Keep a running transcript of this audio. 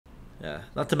Yeah.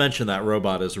 Not to mention that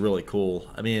robot is really cool.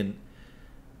 I mean,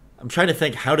 I'm trying to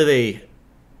think how do they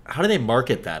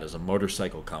market that as a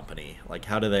motorcycle company? Like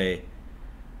how do they?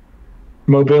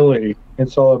 Mobility.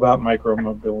 It's all about micro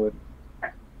mobility.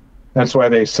 That's why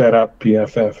they set up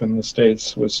PFF in the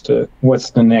States, was to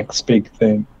what's the next big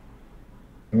thing?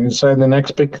 And they decided the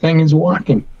next big thing is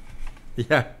walking,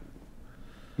 Yeah.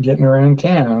 getting around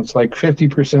town. It's like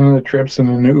 50% of the trips in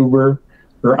an Uber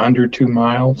are under 2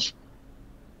 miles.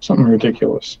 Something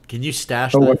ridiculous. Can you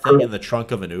stash But that what thing in the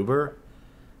trunk of an Uber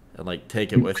and like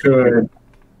take it we with you? could,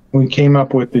 we came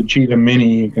up with the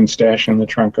Gitamini you can stash in the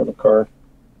trunk of a car.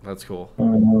 That's cool.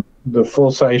 The full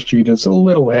size Gita is a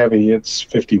little heavy. It's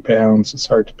 50 pounds. It's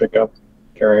hard to pick up,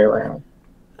 carry around.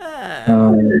 Ah.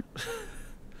 Um,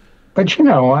 but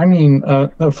I mean,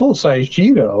 a full size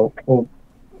Gita will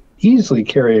easily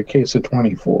carry a case of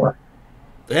 24.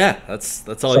 Yeah, that's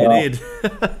all you So, need.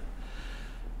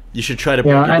 You should try to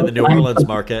you know, break into the New Orleans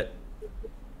market.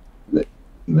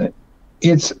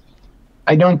 it's,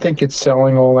 I don't think it's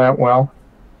selling all that well.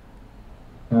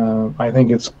 I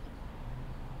think it's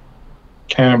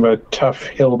kind of a tough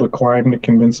hill to climb to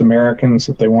convince Americans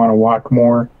that they want to walk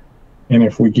more. And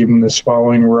if we give them this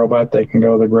following robot, they can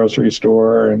go to the grocery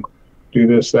store and do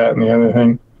this, that, and the other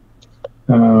thing.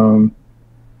 Um,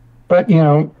 but,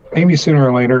 maybe sooner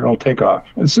or later it'll take off.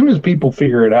 As soon as people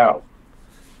figure it out.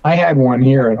 I had one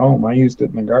here at home. I used it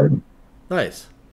in the garden. Nice.